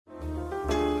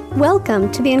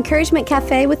Welcome to the Encouragement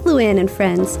Cafe with Luann and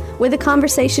friends, where the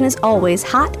conversation is always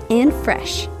hot and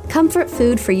fresh. Comfort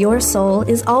food for your soul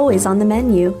is always on the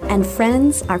menu, and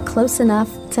friends are close enough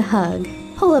to hug.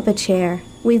 Pull up a chair.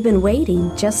 We've been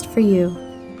waiting just for you.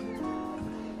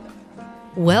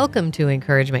 Welcome to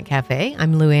Encouragement Cafe.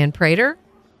 I'm Luann Prater.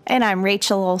 And I'm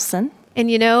Rachel Olson.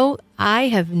 And you know, I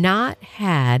have not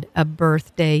had a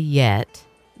birthday yet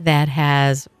that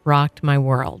has rocked my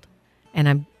world.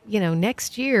 And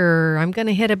next year I'm going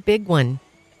to hit a big one.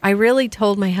 I really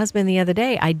told my husband the other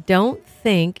day, I don't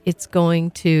think it's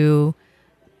going to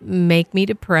make me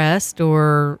depressed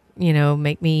or,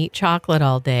 make me eat chocolate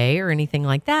all day or anything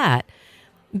like that.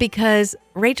 Because,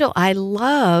 Rachel, I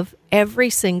love every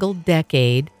single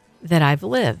decade that I've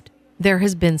lived. There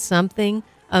has been something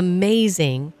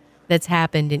amazing that's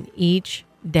happened in each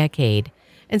decade.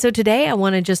 And so today I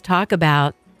want to just talk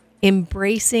about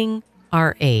embracing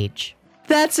our age.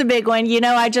 That's a big one.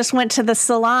 I just went to the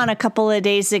salon a couple of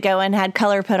days ago and had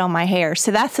color put on my hair. So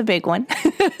that's a big one.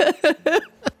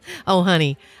 Oh,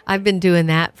 honey, I've been doing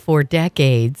that for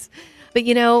decades. But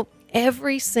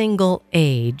every single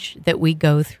age that we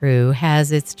go through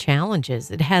has its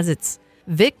challenges. It has its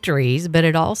victories, but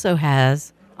it also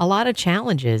has a lot of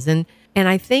challenges. And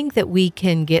I think that we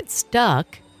can get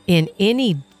stuck in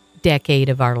any decade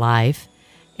of our life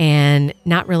and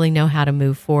not really know how to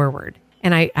move forward.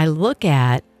 And I look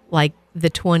at like the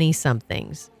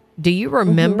 20-somethings. Do you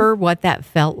remember what that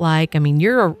felt like? I mean,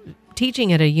 you're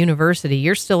teaching at a university.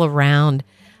 You're still around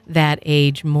that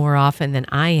age more often than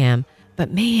I am. But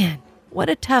man,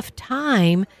 what a tough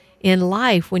time in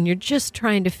life when you're just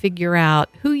trying to figure out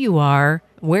who you are,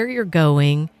 where you're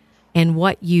going, and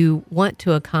what you want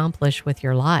to accomplish with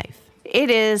your life. It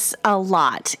is a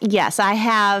lot. Yes, I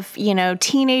have,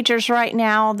 teenagers right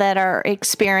now that are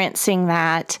experiencing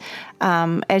that.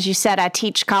 As you said, I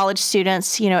teach college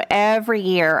students, every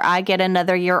year I get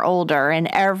another year older, and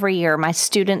every year my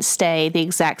students stay the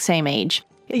exact same age.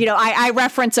 I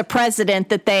reference a president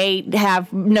that they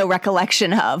have no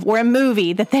recollection of, or a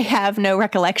movie that they have no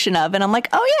recollection of. And I'm like,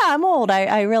 oh yeah, I'm old.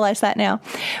 I realize that now.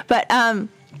 But,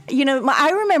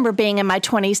 I remember being in my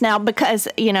 20s now because,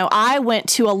 I went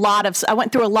through a lot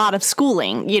of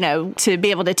schooling, to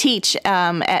be able to teach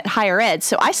at higher ed.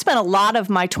 So I spent a lot of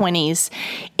my 20s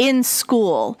in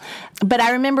school. But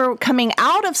I remember coming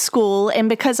out of school, and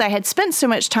because I had spent so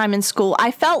much time in school,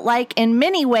 I felt like in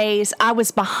many ways I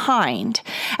was behind.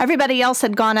 Everybody else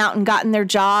had gone out and gotten their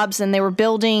jobs, and they were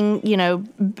building,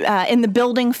 in the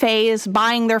building phase,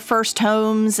 buying their first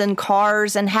homes and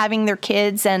cars and having their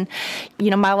kids. And,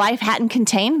 my life hadn't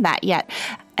contained that yet.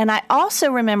 And I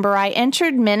also remember I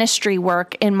entered ministry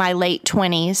work in my late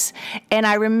 20s. And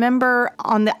I remember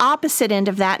on the opposite end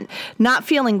of that, not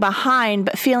feeling behind,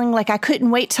 but feeling like I couldn't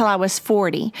wait till I was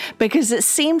 40. Because it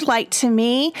seemed like to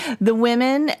me, the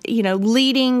women,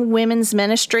 leading women's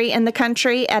ministry in the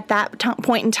country at that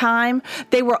point in time,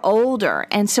 they were older.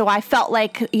 And so I felt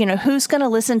like, who's going to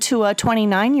listen to a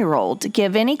 29-year-old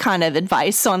give any kind of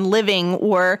advice on living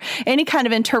or any kind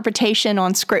of interpretation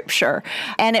on scripture?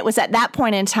 And it was at that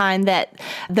point in time that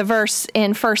the verse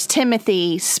in 1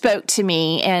 Timothy spoke to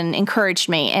me and encouraged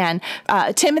me. And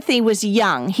Timothy was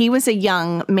young. He was a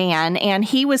young man, and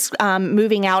he was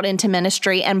moving out into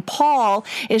ministry. And Paul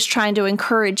is trying to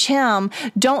encourage him,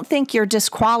 don't think you're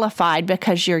disqualified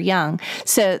because you're young.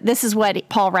 So this is what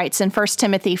Paul writes in 1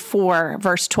 Timothy 4,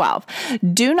 verse 12.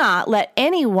 Do not let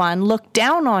anyone look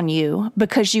down on you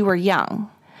because you are young,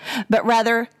 but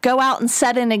rather go out and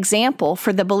set an example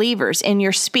for the believers in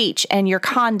your speech and your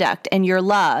conduct and your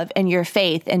love and your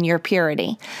faith and your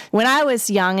purity. When I was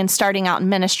young and starting out in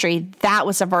ministry, that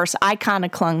was a verse I kind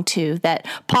of clung to, that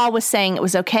Paul was saying it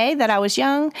was okay that I was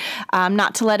young,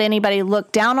 not to let anybody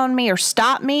look down on me or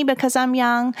stop me because I'm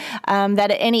young, that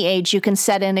at any age you can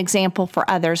set an example for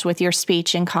others with your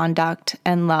speech and conduct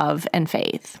and love and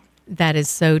faith. That is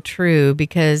so true,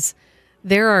 because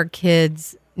there are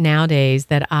kids nowadays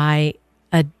that I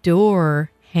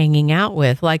adore hanging out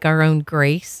with, like our own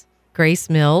Grace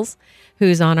Mills,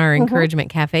 who's on our Encouragement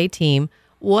Cafe team.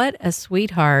 What a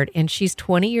sweetheart. And she's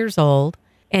 20 years old.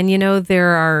 And, there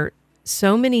are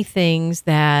so many things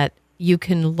that you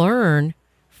can learn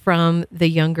from the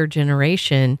younger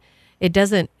generation.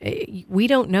 We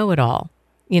don't know it all,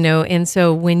 and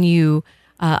so when you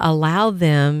allow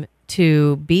them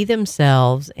to be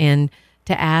themselves and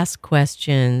to ask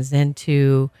questions and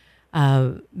to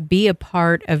be a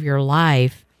part of your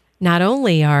life, not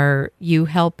only are you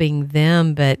helping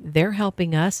them, but they're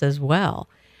helping us as well.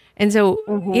 And so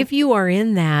if you are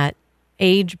in that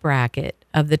age bracket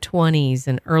of the 20s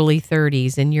and early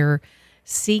 30s and you're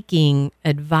seeking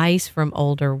advice from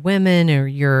older women, or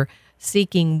you're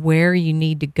seeking where you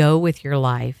need to go with your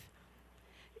life,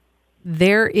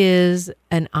 there is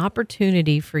an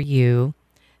opportunity for you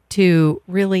to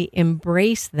really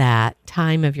embrace that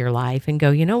time of your life and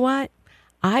go, you know what?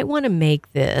 I want to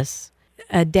make this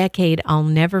a decade I'll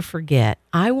never forget.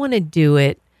 I want to do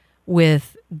it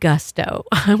with gusto.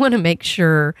 I want to make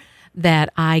sure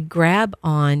that I grab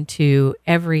on to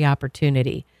every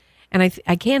opportunity. And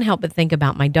I can't help but think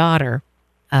about my daughter,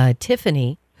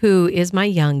 Tiffany, who is my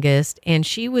youngest, and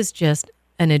she was just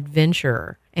an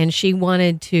adventurer. And she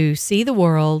wanted to see the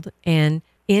world. And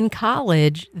in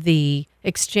college, the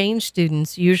exchange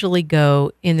students usually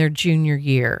go in their junior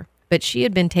year. But she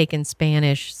had been taking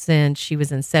Spanish since she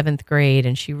was in 7th grade,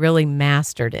 and she really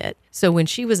mastered it. So when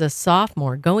she was a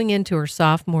sophomore, going into her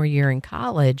sophomore year in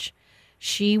college,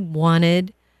 she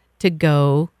wanted to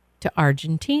go to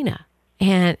Argentina.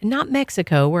 And not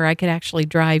Mexico, where I could actually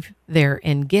drive there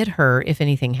and get her if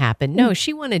anything happened. No,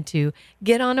 she wanted to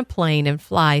get on a plane and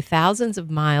fly thousands of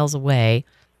miles away.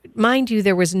 Mind you,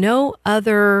 there was no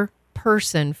other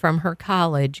person from her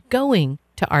college going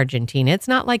to Argentina. It's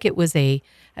not like it was a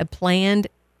planned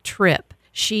trip.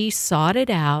 She sought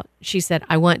it out. She said,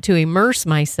 I want to immerse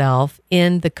myself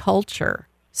in the culture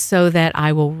so that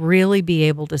I will really be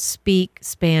able to speak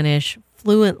Spanish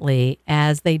fluently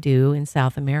as they do in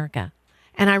South America.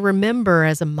 And I remember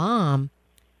as a mom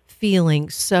feeling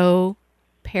so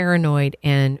paranoid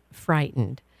and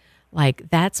frightened. Like,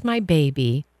 that's my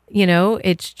baby. You know,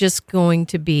 it's just going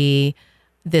to be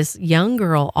this young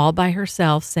girl all by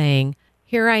herself saying,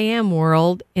 here I am,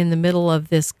 world, in the middle of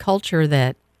this culture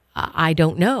that I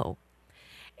don't know.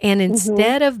 And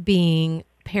instead of being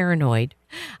paranoid,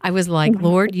 I was like,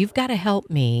 Lord, you've got to help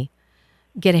me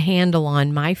get a handle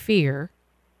on my fear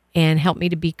and help me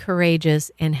to be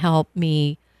courageous and help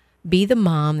me be the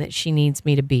mom that she needs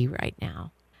me to be right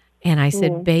now. And I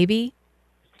said, baby,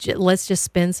 let's just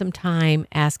spend some time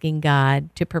asking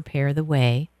God to prepare the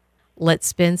way. Let's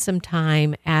spend some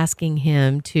time asking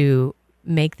him to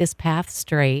make this path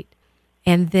straight.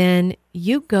 And then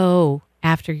you go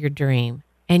after your dream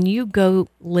and you go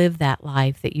live that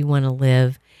life that you want to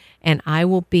live. And I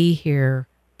will be here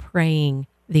praying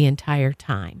the entire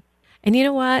time. And you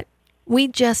know what? We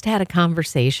just had a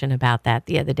conversation about that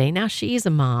the other day. Now, she's a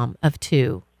mom of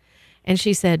 2. And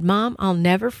she said, Mom, I'll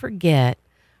never forget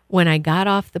when I got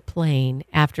off the plane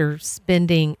after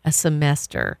spending a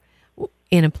semester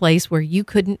in a place where you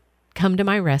couldn't come to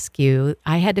my rescue.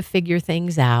 I had to figure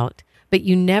things out, but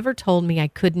you never told me I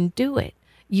couldn't do it.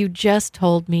 You just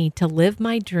told me to live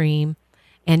my dream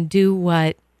and do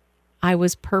what I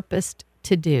was purposed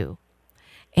to do.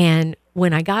 And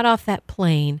when I got off that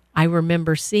plane, I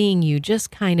remember seeing you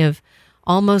just kind of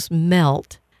almost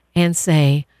melt and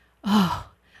say, oh,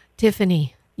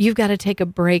 Tiffany, you've got to take a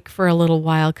break for a little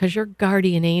while because your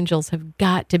guardian angels have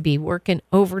got to be working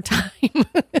overtime.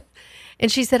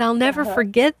 And she said, I'll never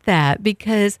forget that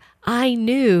because I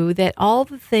knew that all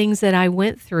the things that I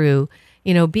went through,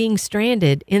 you know, being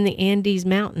stranded in the Andes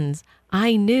Mountains,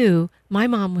 I knew my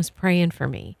mom was praying for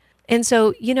me. And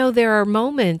so, you know, there are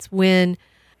moments when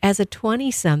as a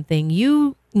 20-something,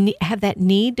 you have that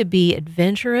need to be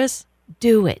adventurous.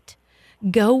 Do it.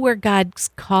 Go where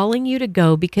God's calling you to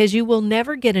go because you will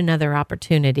never get another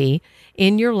opportunity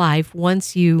in your life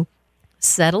once you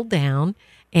settle down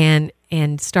and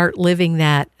start living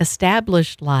that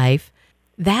established life.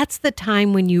 That's the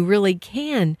time when you really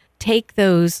can take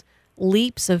those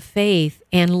leaps of faith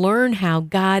and learn how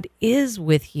God is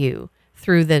with you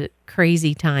through the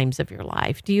crazy times of your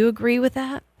life. Do you agree with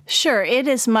that? Sure, it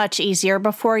is much easier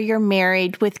before you're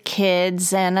married with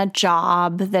kids and a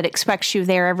job that expects you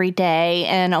there every day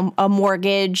and a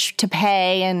mortgage to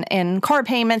pay and car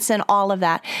payments and all of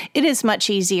that. It is much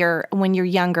easier when you're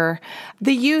younger.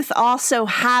 The youth also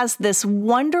has this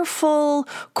wonderful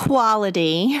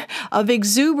quality of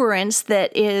exuberance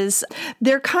that is,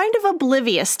 they're kind of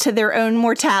oblivious to their own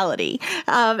mortality.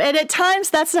 And at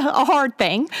times that's a hard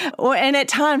thing, and at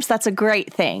times that's a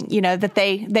great thing, you know, that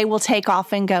they will take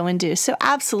off and go and do. So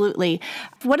absolutely.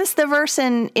 What is the verse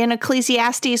in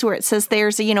Ecclesiastes where it says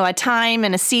there's a time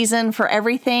and a season for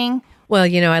everything? Well,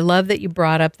 you know, I love that you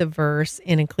brought up the verse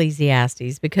in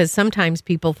Ecclesiastes because sometimes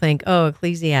people think, oh,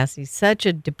 Ecclesiastes, such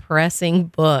a depressing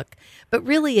book. But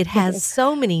really it has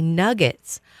so many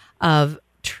nuggets of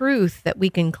truth that we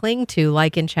can cling to,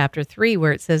 like in chapter 3,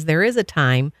 where it says there is a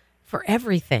time for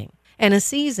everything and a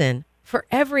season for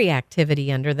every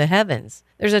activity under the heavens.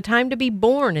 There's a time to be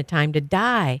born, a time to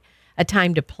die, a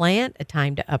time to plant, a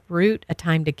time to uproot, a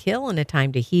time to kill, and a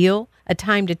time to heal, a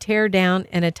time to tear down,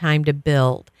 and a time to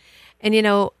build. And, you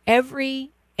know, every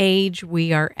age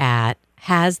we are at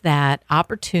has that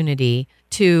opportunity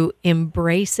to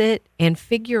embrace it and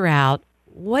figure out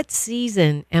what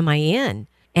season am I in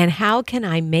and how can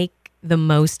I make the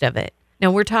most of it. Now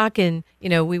we're talking,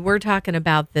 we were talking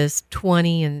about this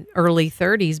 20 and early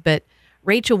 30s, but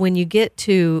Rachel, when you get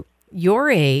to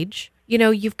your age,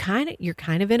 you're kind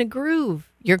of in a groove.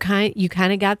 You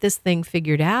kind of got this thing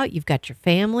figured out. You've got your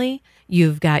family,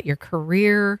 you've got your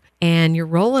career, and you're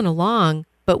rolling along.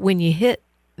 But when you hit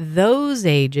those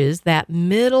ages, that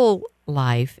middle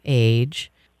life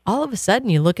age, all of a sudden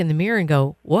you look in the mirror and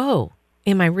go, whoa,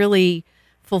 am I really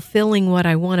fulfilling what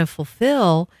I want to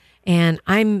fulfill? And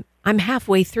I'm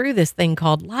halfway through this thing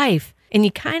called life. And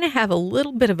you kind of have a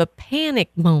little bit of a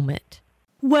panic moment.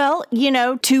 Well,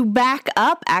 to back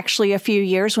up actually a few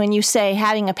years, when you say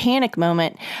having a panic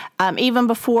moment, even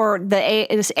before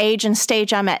this age and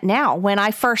stage I'm at now, when I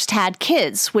first had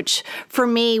kids, which for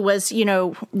me was,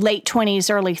 late 20s,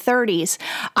 early 30s,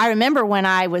 I remember when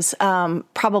I was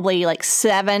probably like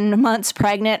 7 months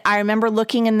pregnant, I remember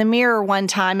looking in the mirror one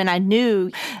time and I knew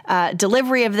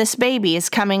delivery of this baby is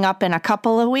coming up in a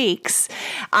couple of weeks.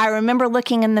 I remember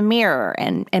looking in the mirror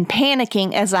and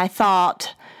panicking as I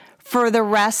thought, for the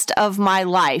rest of my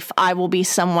life, I will be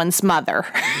someone's mother.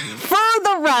 For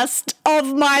the rest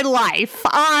of my life,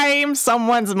 I am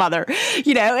someone's mother.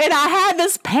 And I had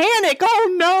this panic.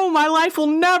 Oh no, my life will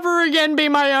never again be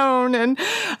my own. And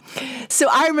so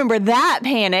I remember that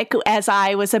panic as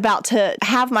I was about to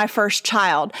have my first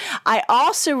child. I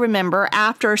also remember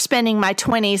after spending my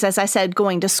 20s, as I said,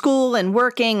 going to school and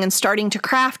working and starting to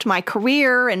craft my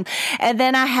career. And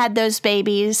then I had those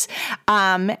babies,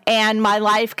 and my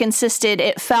life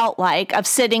it felt like, of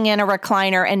sitting in a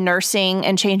recliner and nursing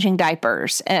and changing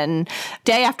diapers. And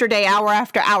day after day, hour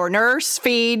after hour, nurse,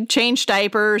 feed, change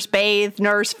diapers, bathe,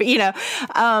 nurse, feed, and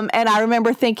I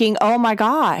remember thinking, oh my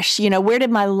gosh, where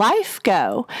did my life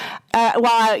go? While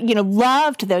I,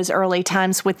 loved those early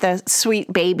times with the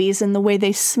sweet babies and the way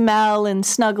they smell and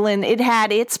snuggling, it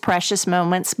had its precious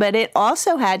moments, but it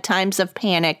also had times of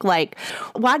panic. Like,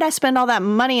 why'd I spend all that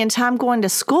money and time going to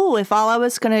school if all I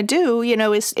was going to do,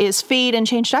 is feed and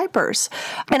change diapers?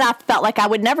 And I felt like I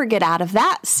would never get out of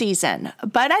that season,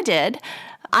 but I did,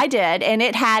 and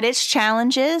it had its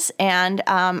challenges, and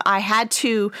I had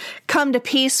to come to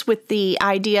peace with the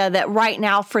idea that right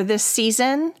now for this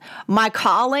season, my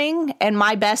calling and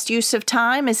my best use of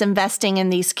time is investing in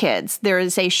these kids. There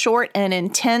is a short and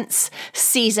intense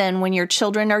season when your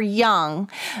children are young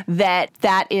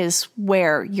that is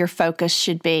where your focus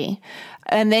should be.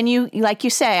 And then like you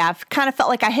say, I've kind of felt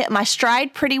like I hit my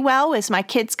stride pretty well as my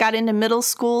kids got into middle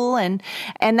school, and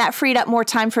that freed up more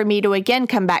time for me to again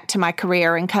come back to my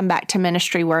career and come back to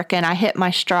ministry work, and I hit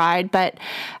my stride. But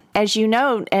as you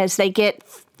know, as they get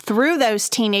through those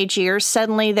teenage years,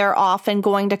 suddenly they're off and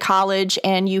going to college,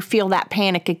 and you feel that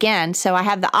panic again. So I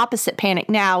have the opposite panic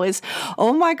now is,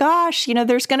 oh my gosh,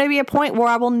 there's going to be a point where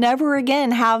I will never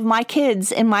again have my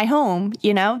kids in my home.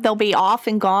 They'll be off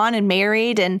and gone and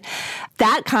married, and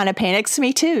that kind of panics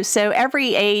me too. So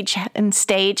every age and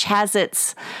stage has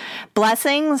its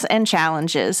blessings and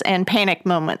challenges and panic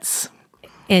moments.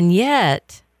 And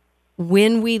yet,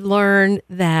 when we learn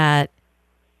that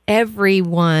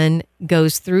everyone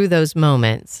goes through those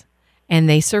moments and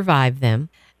they survive them,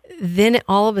 then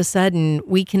all of a sudden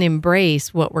we can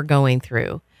embrace what we're going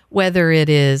through, whether it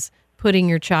is putting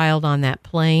your child on that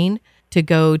plane to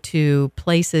go to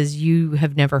places you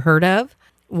have never heard of,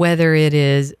 whether it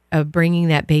is bringing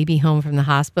that baby home from the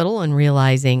hospital and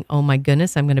realizing, oh my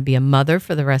goodness, I'm going to be a mother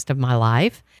for the rest of my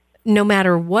life. No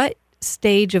matter what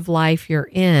stage of life you're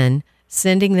in,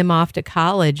 sending them off to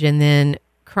college and then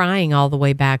crying all the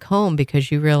way back home because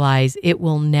you realize it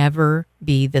will never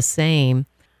be the same.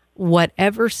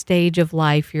 Whatever stage of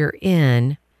life you're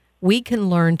in, we can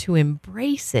learn to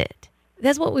embrace it.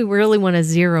 That's what we really want to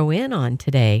zero in on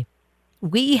today.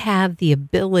 We have the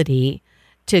ability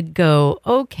to go,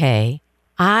 okay,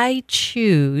 I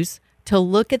choose to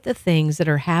look at the things that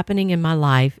are happening in my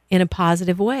life in a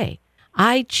positive way.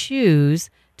 I choose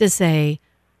to say,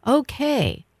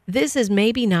 okay, this is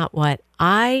maybe not what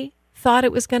I thought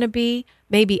it was going to be.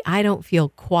 Maybe I don't feel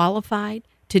qualified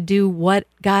to do what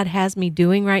God has me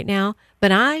doing right now,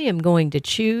 but I am going to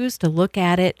choose to look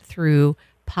at it through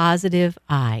positive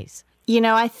eyes.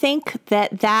 I think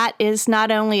that is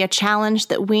not only a challenge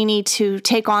that we need to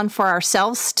take on for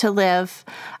ourselves to live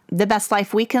the best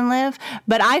life we can live,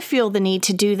 but I feel the need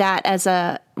to do that as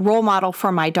a role model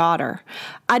for my daughter.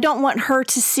 I don't want her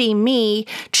to see me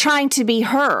trying to be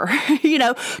her,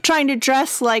 trying to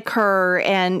dress like her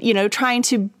and, trying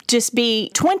to just be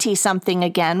 20-something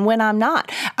again when I'm not.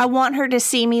 I want her to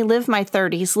see me live my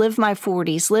 30s, live my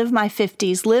 40s, live my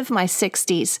 50s, live my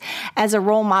 60s as a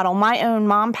role model. My own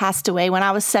mom passed away when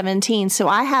I was 17, so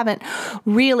I haven't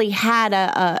really had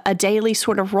a daily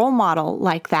sort of role model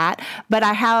like that, but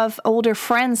I have older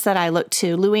friends that I look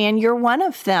to. Luann, you're one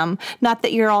of them. Not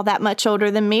that you're all that much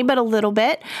older than me, but a little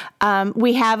bit.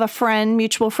 We have a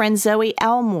mutual friend, Zoe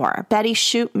Elmore, Betty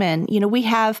Shootman. We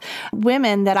have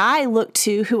women that I look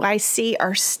to who I see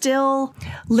are still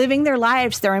living their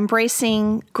lives. They're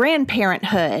embracing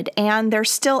grandparenthood and they're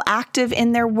still active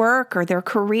in their work or their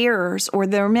careers or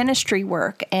their ministry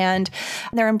work. And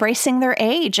they're embracing their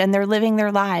age and they're living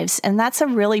their lives. And that's a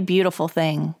really beautiful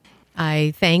thing.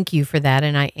 I thank you for that.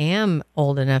 And I am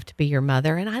old enough to be your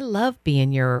mother. And I love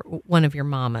being one of your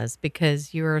mamas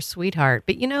because you're a sweetheart.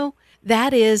 But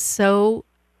that is so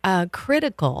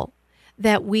critical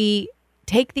that we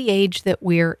take the age that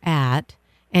we're at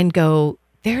and go,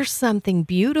 there's something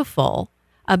beautiful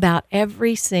about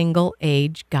every single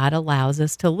age God allows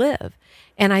us to live.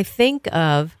 And I think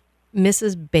of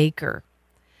Mrs. Baker.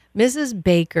 Mrs.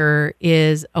 Baker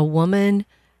is a woman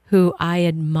who I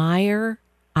admire.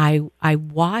 I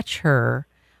watch her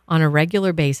on a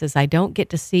regular basis. I don't get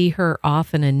to see her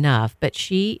often enough, but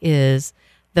she is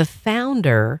the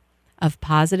founder of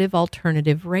Positive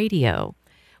Alternative Radio,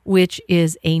 which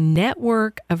is a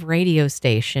network of radio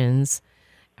stations.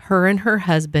 Her and her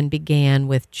husband began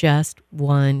with just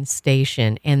one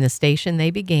station, and the station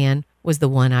they began was the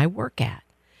one I work at.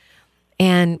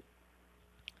 And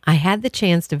I had the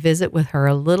chance to visit with her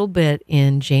a little bit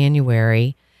in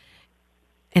January,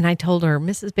 and I told her,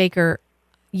 Mrs. Baker,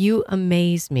 you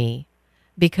amaze me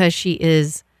because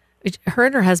her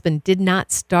and her husband did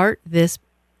not start this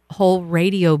whole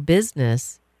radio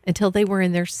business until they were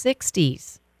in their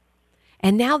 60s.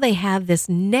 And now they have this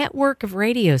network of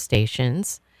radio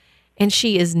stations. And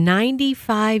she is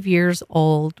 95 years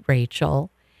old,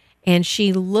 Rachel, and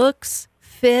she looks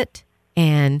fit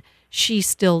and she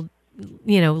still,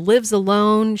 lives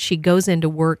alone. She goes into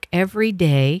work every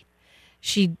day.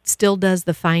 She still does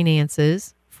the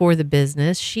finances for the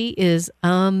business. She is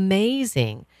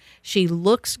amazing. She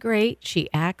looks great. She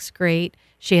acts great.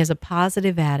 She has a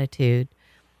positive attitude.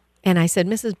 And I said,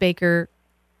 Mrs. Baker,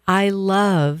 I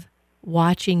love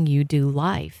watching you do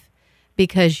life,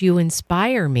 because you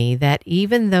inspire me that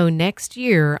even though next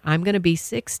year I'm going to be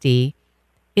 60,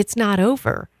 it's not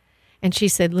over. And she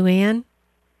said, Luann,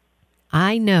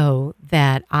 I know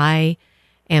that I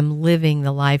am living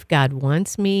the life God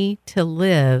wants me to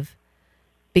live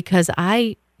because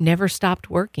I never stopped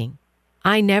working.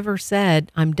 I never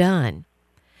said I'm done.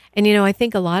 And, I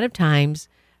think a lot of times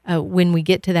when we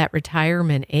get to that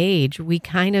retirement age, we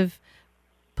kind of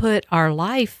put our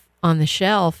life on the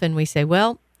shelf and we say,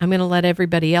 well, I'm going to let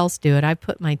everybody else do it. I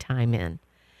put my time in.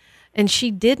 And she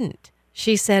didn't.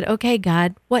 She said, okay,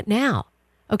 God, what now?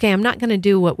 Okay, I'm not going to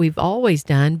do what we've always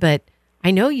done, but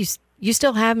I know you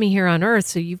still have me here on earth,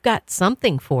 so you've got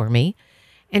something for me.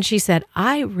 And she said,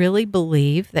 I really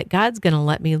believe that God's going to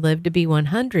let me live to be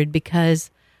 100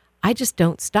 because I just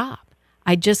don't stop.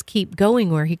 I just keep going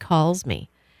where he calls me.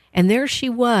 And there she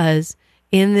was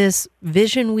in this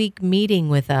Vision Week meeting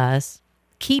with us,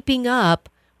 keeping up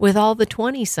with all the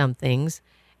 20-somethings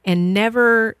and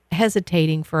never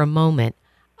hesitating for a moment.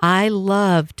 I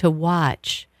love to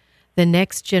watch the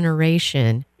next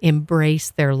generation embrace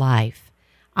their life.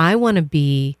 I want to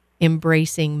be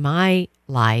embracing my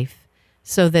life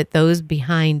so that those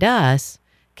behind us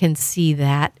can see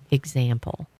that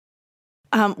example.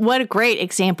 What a great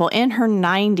example, in her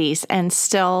 90s and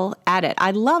still at it. I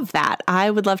love that.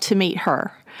 I would love to meet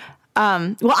her.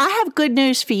 Well, I have good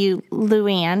news for you,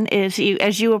 Luann,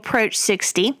 as you approach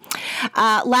 60.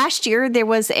 Last year, there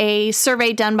was a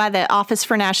survey done by the Office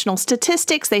for National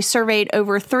Statistics. They surveyed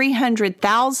over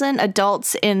 300,000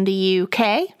 adults in the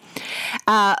UK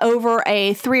over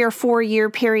a 3 or 4 year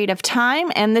period of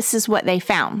time, and this is what they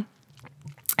found.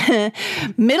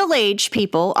 Middle-aged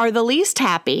people are the least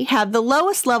happy, have the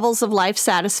lowest levels of life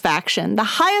satisfaction, the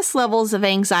highest levels of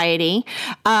anxiety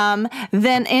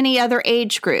than any other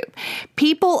age group.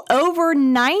 People over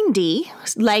 90,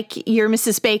 like your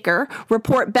Mrs. Baker,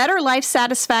 report better life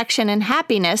satisfaction and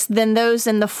happiness than those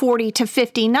in the 40 to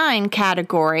 59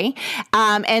 category.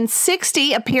 And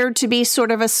 60 appeared to be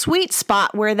sort of a sweet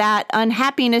spot where that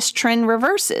unhappiness trend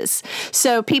reverses.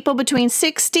 So people between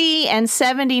 60 and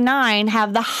 79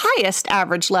 have the highest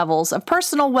average levels of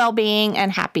personal well-being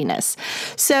and happiness.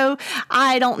 So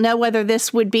I don't know whether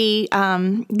this would be,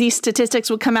 these statistics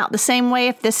would come out the same way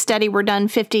if this study were done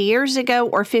 50 years ago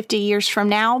or 50 years from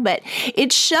now, but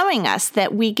it's showing us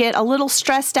that we get a little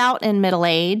stressed out in middle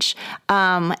age,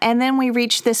 and then we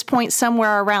reach this point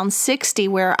somewhere around 60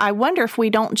 where I wonder if we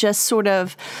don't just sort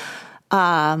of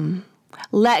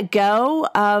let go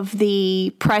of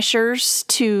the pressures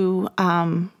to,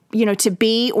 to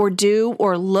be or do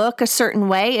or look a certain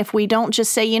way. If we don't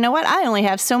just say, you know what, I only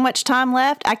have so much time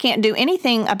left. I can't do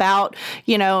anything about,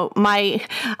 my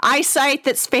eyesight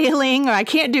that's failing, or I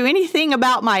can't do anything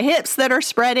about my hips that are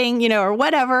spreading, or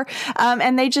whatever.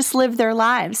 And they just live their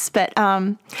lives. But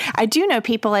I do know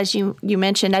people, as you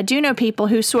mentioned, I do know people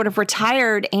who sort of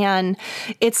retired, and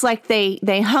it's like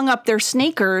they hung up their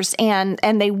sneakers and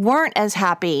they weren't as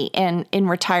happy in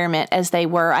retirement as they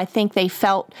were. I think they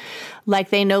felt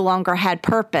like they no longer had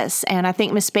purpose. And I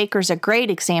think Miss Baker's a great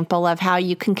example of how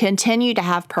you can continue to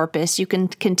have purpose. You can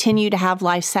continue to have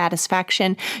life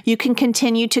satisfaction. You can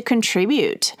continue to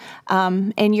contribute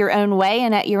in your own way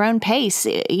and at your own pace,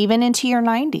 even into your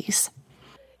 90s.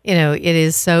 It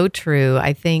is so true.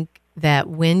 I think that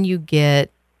when you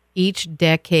get each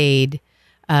decade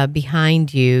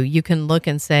behind you, you can look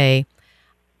and say,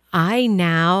 I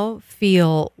now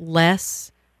feel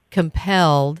less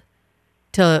compelled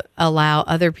to allow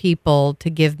other people to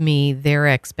give me their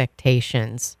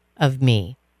expectations of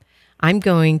me. I'm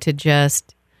going to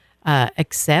just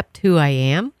accept who I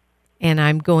am, and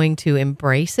I'm going to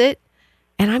embrace it,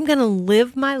 and I'm going to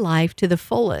live my life to the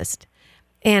fullest.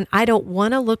 And I don't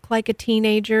want to look like a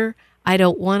teenager. I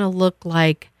don't want to look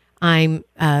like I'm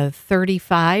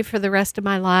 35 for the rest of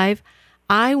my life.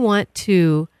 I want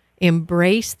to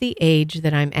embrace the age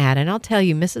that I'm at. And I'll tell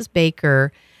you, Mrs.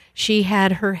 Baker, she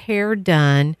had her hair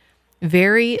done,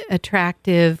 very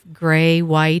attractive gray,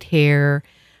 white hair,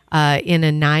 in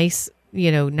a nice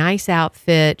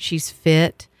outfit. She's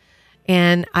fit.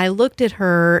 And I looked at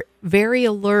her very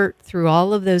alert through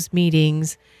all of those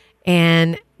meetings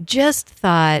and just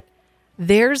thought,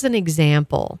 there's an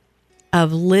example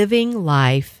of living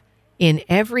life in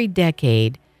every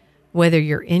decade, whether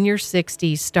you're in your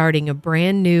 60s, starting a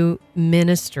brand new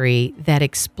ministry that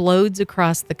explodes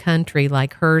across the country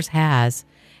like hers has.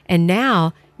 And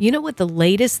now, you know what the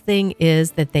latest thing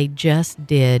is that they just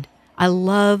did? I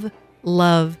love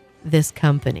this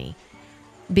company,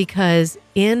 because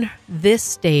in this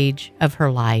stage of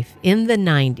her life, in the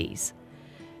 90s,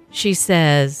 she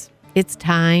says, it's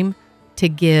time to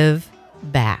give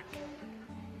back.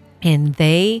 And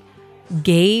they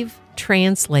gave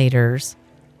translators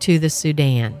to the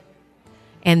Sudan,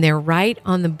 and they're right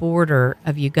on the border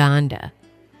of Uganda,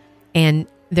 and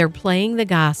they're playing the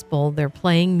gospel, they're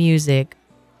playing music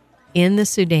in the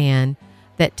Sudan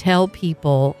that tell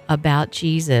people about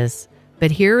Jesus. But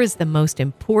here is the most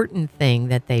important thing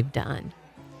that they've done.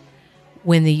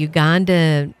 When the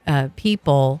Uganda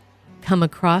people come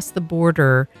across the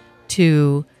border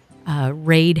to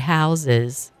raid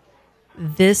houses,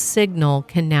 this signal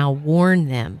can now warn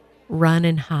them, run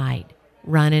and hide.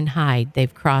 Run and hide.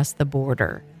 They've crossed the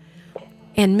border.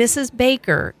 And Mrs.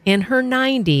 Baker, in her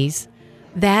 90s,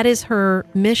 that is her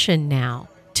mission now,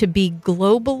 to be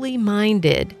globally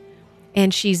minded.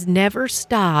 And she's never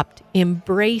stopped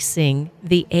embracing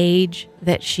the age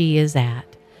that she is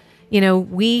at.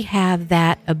 We have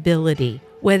that ability,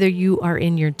 whether you are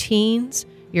in your teens,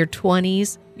 your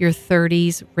 20s, your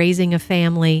 30s, raising a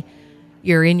family,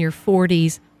 you're in your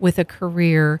 40s with a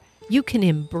career, you can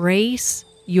embrace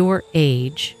your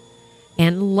age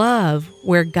and love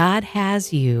where God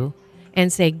has you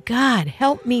and say, God,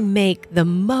 help me make the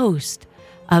most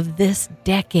of this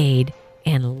decade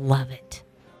and love it.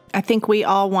 I think we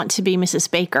all want to be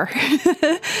Mrs. Baker.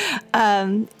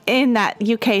 In that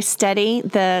UK study,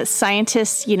 the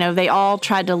scientists, they all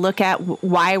tried to look at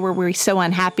why were we so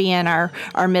unhappy in our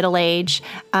middle age.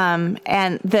 And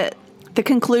the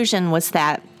conclusion was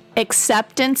that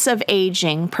acceptance of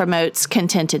aging promotes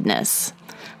contentedness.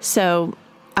 So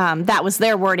that was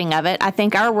their wording of it. I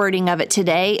think our wording of it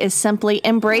today is simply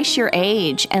embrace your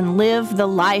age and live the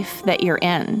life that you're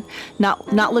in.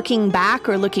 Not looking back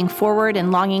or looking forward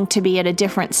and longing to be at a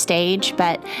different stage,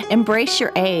 but embrace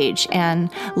your age and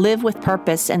live with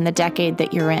purpose in the decade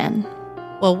that you're in.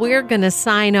 Well, we're going to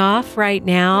sign off right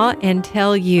now and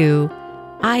tell you,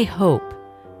 I hope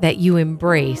that you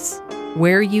embrace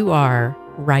where you are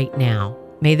right now.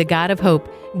 May the God of hope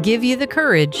give you the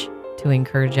courage to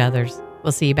encourage others.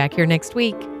 We'll see you back here next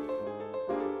week.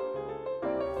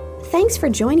 Thanks for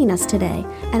joining us today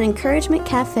at Encouragement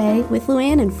Cafe with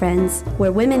Luann and Friends,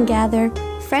 where women gather,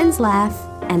 friends laugh,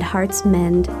 and hearts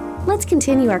mend. Let's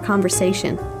continue our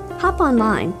conversation. Hop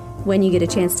online when you get a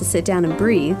chance to sit down and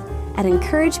breathe at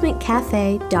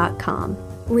encouragementcafe.com.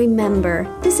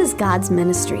 Remember, this is God's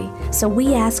ministry, so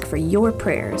we ask for your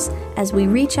prayers as we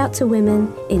reach out to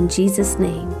women in Jesus'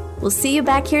 name. We'll see you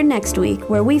back here next week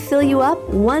where we fill you up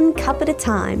one cup at a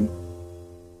time.